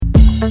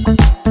Music,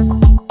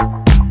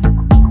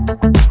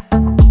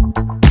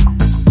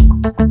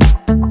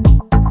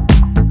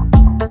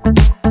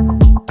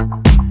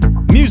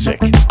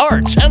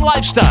 arts, and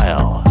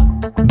lifestyle.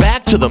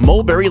 Back to the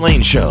Mulberry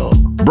Lane Show.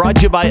 Brought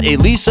to you by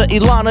Elisa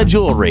Ilana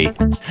Jewelry.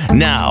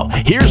 Now,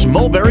 here's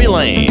Mulberry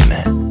Lane.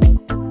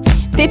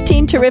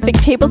 15 terrific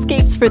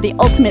tablescapes for the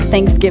ultimate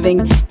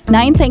Thanksgiving.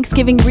 9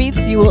 Thanksgiving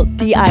wreaths you will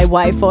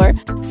DIY for.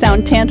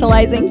 Sound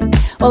tantalizing?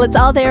 Well, it's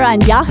all there on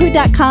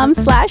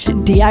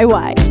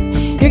yahoo.com/DIY.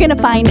 You're going to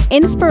find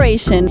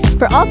inspiration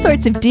for all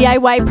sorts of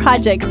DIY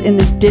projects in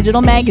this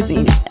digital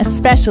magazine,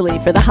 especially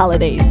for the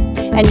holidays.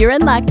 And you're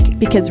in luck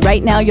because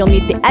right now you'll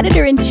meet the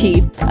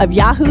editor-in-chief of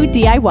Yahoo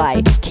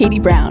DIY, Katie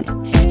Brown.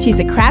 She's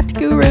a craft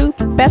guru,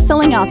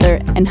 best-selling author,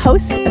 and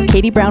host of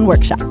Katie Brown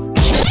Workshop.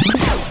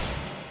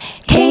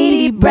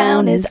 Katie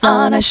Brown is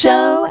on a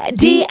show,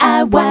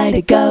 DIY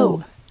to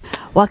go.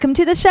 Welcome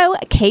to the show,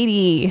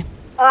 Katie.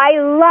 I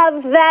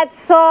love that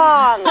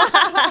song.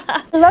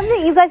 I love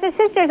that you guys are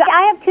sisters.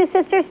 I have 2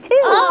 sisters, too.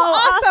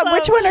 Oh, awesome.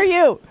 Which one are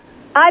you?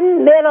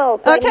 I'm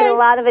middle, so Okay. I need a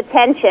lot of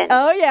attention.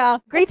 Oh, yeah.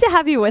 Great to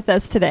have you with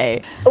us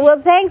today.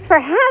 Well, thanks for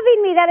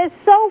having me. That is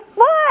so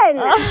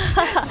fun.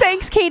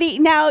 Thanks, Katie.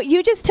 Now,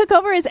 you just took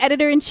over as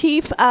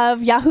editor-in-chief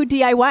of Yahoo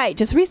DIY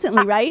just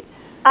recently, right?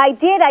 I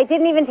did. I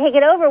didn't even take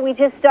it over. We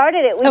just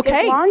started it. We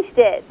just launched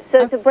it. So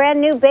it's a brand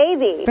new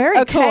baby.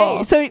 Very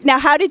cool. So now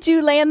how did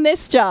you land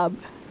this job?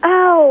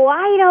 Oh,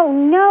 I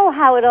don't know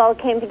how it all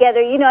came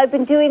together. You know, I've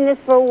been doing this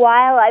for a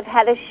while. I've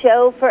had a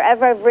show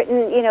forever. I've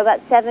written,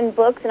 about 7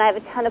 books, and I have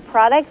a ton of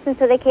products. And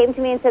so they came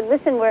to me and said,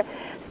 listen, we're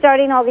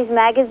starting all these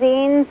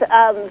magazines,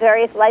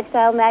 various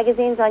lifestyle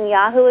magazines on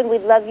Yahoo, and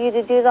we'd love you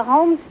to do the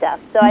home stuff.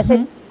 So I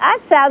said,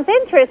 that sounds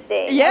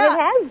interesting. Yeah. And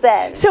it has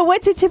been. So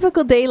what's a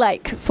typical day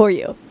like for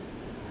you?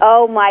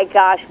 Oh, my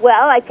gosh.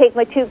 Well, I take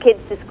my 2 kids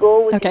to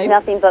school, which is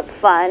nothing but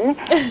fun.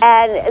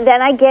 And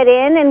then I get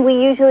in, and we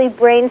usually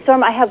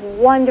brainstorm. I have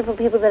wonderful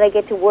people that I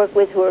get to work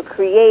with who are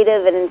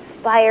creative and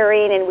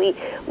inspiring, and we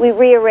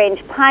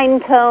rearrange pine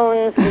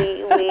cones.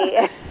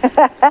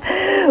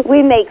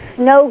 We make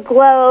snow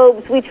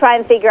globes. We try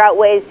and figure out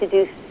ways to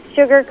do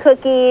sugar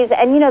cookies.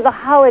 And, the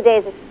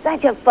holidays is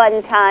such a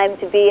fun time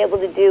to be able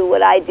to do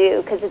what I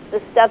do because it's the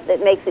stuff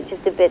that makes it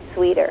just a bit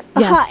sweeter.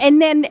 Yes.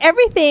 And then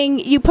everything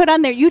you put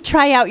on there, you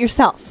try out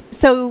yourself.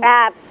 So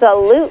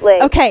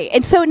absolutely. Okay.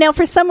 And so now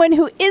for someone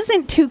who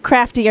isn't too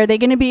crafty, are they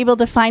going to be able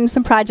to find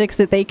some projects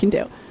that they can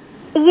do?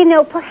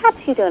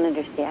 Perhaps you don't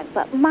understand,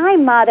 but my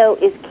motto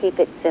is keep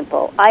it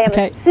simple. I am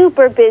a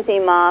super busy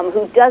mom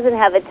who doesn't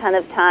have a ton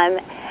of time.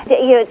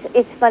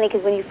 It's funny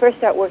because when you first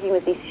start working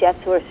with these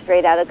chefs who are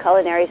straight out of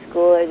culinary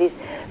school or these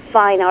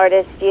fine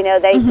artists,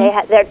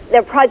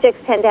 their projects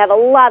tend to have a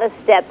lot of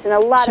steps and a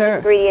lot of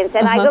ingredients.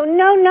 And I go,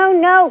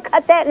 no,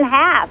 cut that in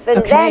half,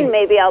 and then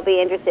maybe I'll be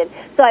interested.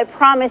 So I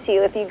promise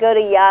you, if you go to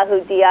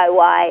Yahoo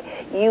DIY,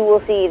 you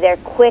will see they're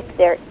quick,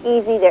 they're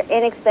easy, they're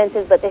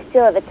inexpensive, but they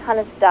still have a ton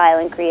of style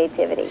and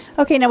creativity.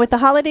 Okay, now with the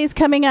holidays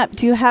coming up,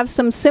 do you have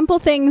some simple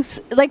things,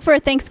 like for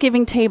a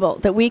Thanksgiving table,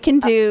 that we can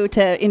do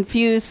to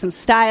infuse some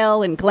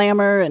style and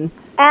glamour and...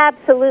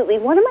 Absolutely.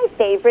 One of my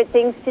favorite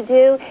things to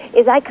do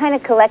is I kind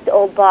of collect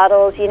old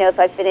bottles. If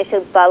I finish a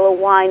bottle of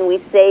wine, we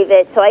save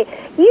it. So I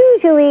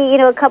usually,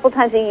 a couple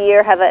times a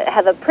year have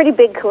a pretty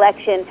big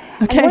collection.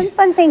 Okay. And one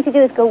fun thing to do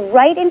is go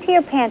right into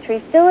your pantry,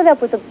 fill it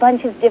up with a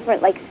bunch of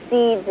different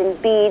seeds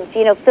and beads.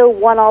 Fill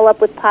one all up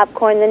with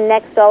popcorn, the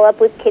next all up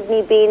with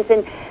kidney beans,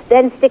 and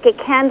then stick a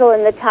candle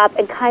in the top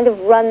and kind of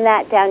run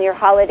that down your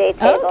holiday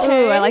table.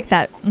 Okay, I like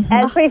that. And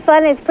it's pretty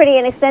fun. It's pretty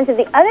inexpensive.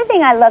 The other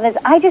thing I love is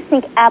I just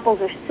think apples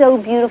are so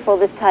beautiful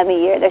this time of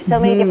year. There's so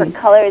many different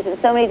colors and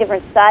so many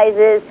different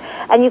sizes.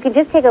 And you can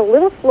just take a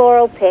little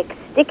floral pick,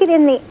 stick it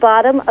in the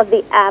bottom of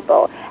the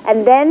apple,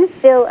 and then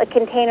fill a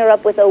container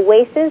up with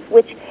Oasis,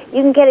 which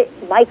you can get at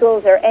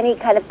Michael's or any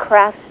kind of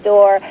craft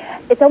store.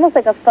 It's almost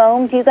like a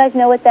foam. Do you guys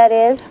know what that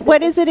is?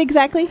 What is it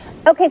exactly?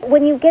 Okay,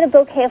 when you get a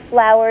bouquet of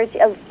flowers,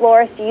 a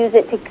florist use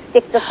it to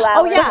stick the flowers.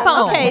 Oh, yeah. The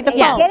foam. Okay, the foam.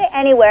 You get it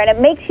anywhere, and it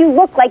makes you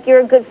look like you're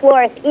a good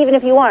florist, even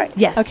if you aren't.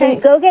 Yes. Okay.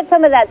 So go get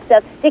some of that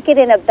stuff, stick it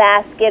in a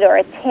basket or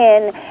a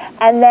tin,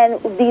 and then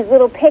these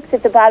little picks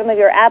at the bottom of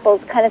your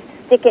apples kind of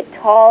stick it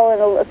tall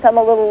and some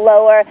a little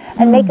lower,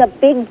 and make a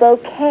big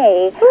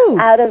bouquet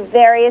out of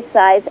various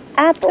size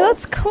apples.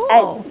 That's cool.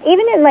 And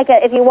even in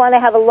if you want to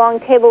have a long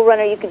table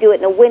runner, you could do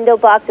it in a window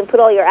box and put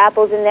all your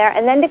apples in there.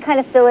 And then to kind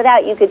of fill it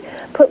out, you could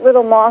put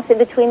little moss in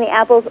between the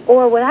apples.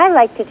 Or what I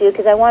like to do,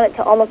 because I want it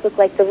to almost look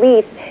like the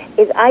leaves,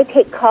 is I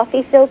take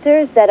coffee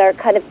filters that are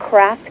kind of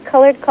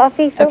craft-colored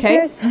coffee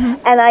filters,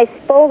 and I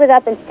fold it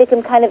up and stick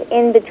them kind of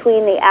in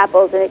between the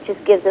apples, and it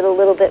just gives it a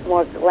little bit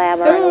more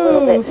glamour and a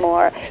little bit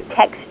more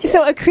texture.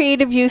 So a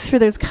creative use for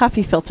those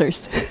coffee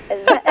filters.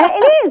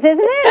 It is, isn't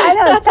it? I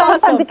know. That's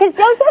awesome. Fun because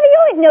have you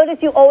always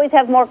noticed you always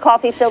have more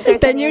coffee filters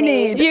than you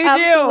need? You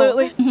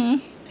Absolutely. do.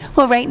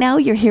 Well, right now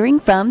you're hearing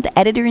from the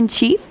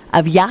editor-in-chief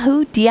of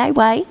Yahoo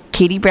DIY,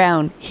 Katie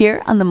Brown,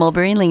 here on the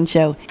Mulberry Lane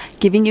Show,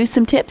 giving you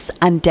some tips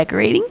on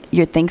decorating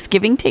your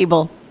Thanksgiving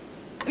table.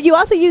 You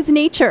also use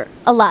nature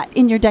a lot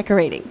in your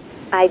decorating.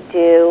 I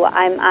do.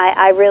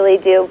 I really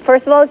do.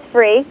 First of all, it's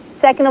free.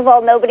 Second of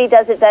all, nobody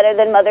does it better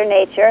than Mother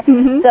Nature,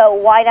 so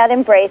why not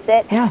embrace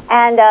it? Yeah.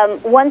 And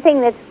one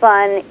thing that's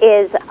fun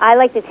is I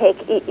like to take,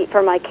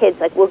 for my kids,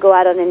 like we'll go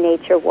out on a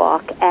nature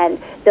walk, and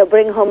they'll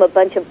bring home a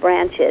bunch of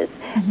branches,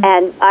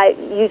 and I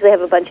usually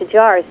have a bunch of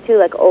jars, too,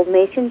 like old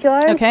mason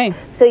jars. Okay.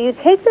 So you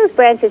take those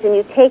branches and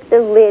you take the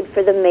lid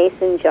for the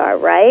mason jar,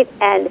 right?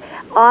 And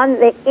on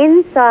the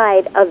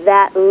inside of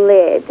that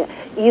lid,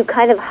 you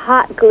kind of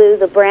hot glue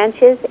the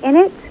branches in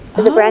it.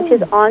 The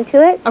branches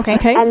onto it.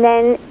 Okay. And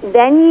then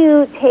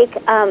you take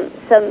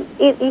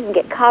you can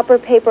get copper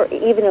paper,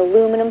 even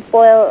aluminum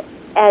foil,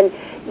 and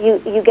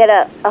you get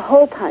a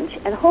hole punch.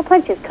 And hole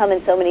punches come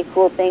in so many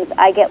cool things.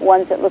 I get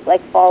ones that look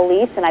like fall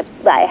leaves, and I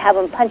have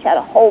them punch out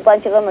a whole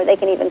bunch of them, or they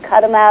can even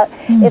cut them out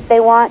if they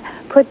want.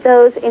 Put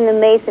those in the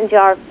mason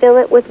jar, fill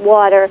it with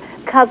water,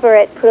 cover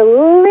it, put a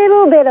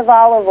little bit of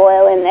olive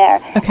oil in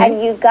there,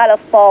 and you've got a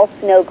fall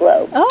snow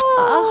globe.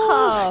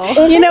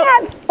 Isn't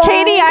that fun?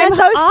 Katie, I'm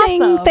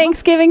hosting awesome.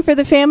 Thanksgiving for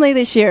the family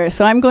this year,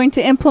 so I'm going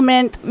to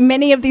implement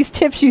many of these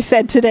tips you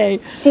said today.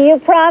 Do you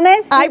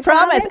promise? I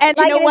promise. And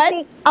you know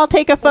what? I'll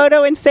take a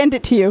photo and send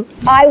it to you.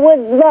 I would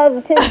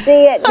love to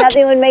see it.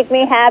 Nothing would make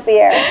me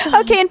happier.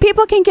 Okay, and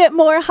people can get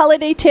more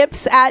holiday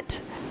tips at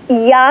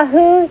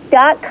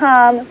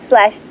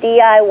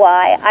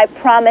yahoo.com/DIY. I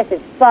promise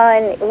it's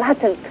fun.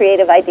 Lots of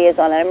creative ideas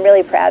on it. I'm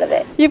really proud of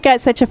it. You've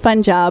got such a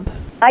fun job.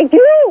 I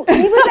do.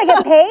 Even if I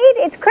get paid,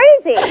 it's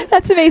crazy.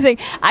 That's amazing.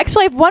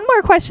 Actually, I have one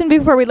more question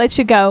before we let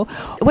you go.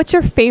 What's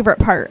your favorite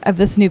part of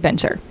this new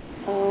venture?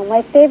 Oh,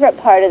 my favorite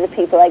part of the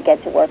people I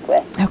get to work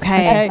with.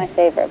 Okay. That's my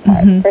favorite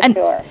part, for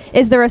sure.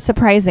 Is there a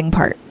surprising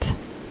part?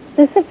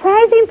 The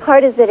surprising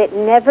part is that it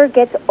never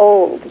gets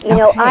old. You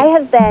know, I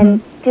have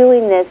been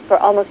doing this for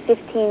almost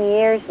 15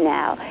 years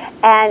now,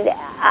 and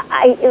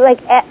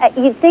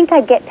you'd think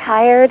I'd get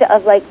tired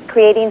of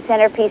creating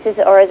centerpieces,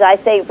 or as I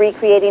say,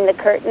 recreating the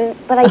curtain,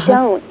 but I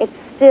don't. It's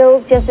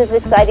still just as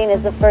exciting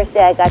as the first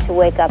day I got to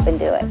wake up and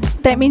do it.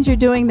 That means you're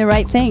doing the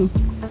right thing.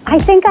 I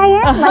think I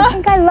am. I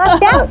think I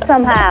lucked out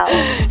somehow.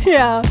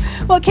 Yeah.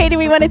 Well, Katie,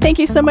 we want to thank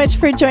you so much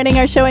for joining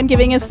our show and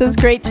giving us those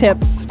great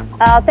tips.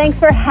 Thanks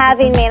for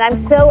having me, and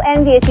I'm so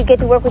envious you get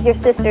to work with your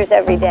sisters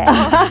every day.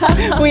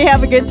 We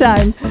have a good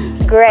time.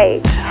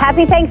 Great.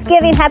 Happy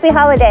Thanksgiving. Happy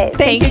holidays.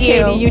 Thank you,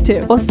 Katie. You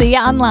too. We'll see you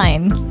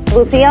online.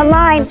 We'll see you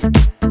online.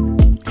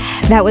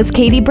 That was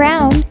Katie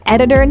Brown,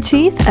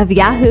 Editor-in-Chief of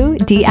Yahoo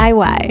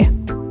DIY.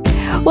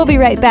 We'll be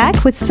right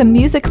back with some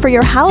music for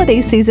your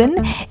holiday season.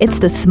 It's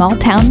the Small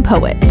Town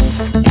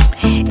Poets.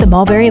 The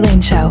Mulberry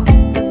Lane Show.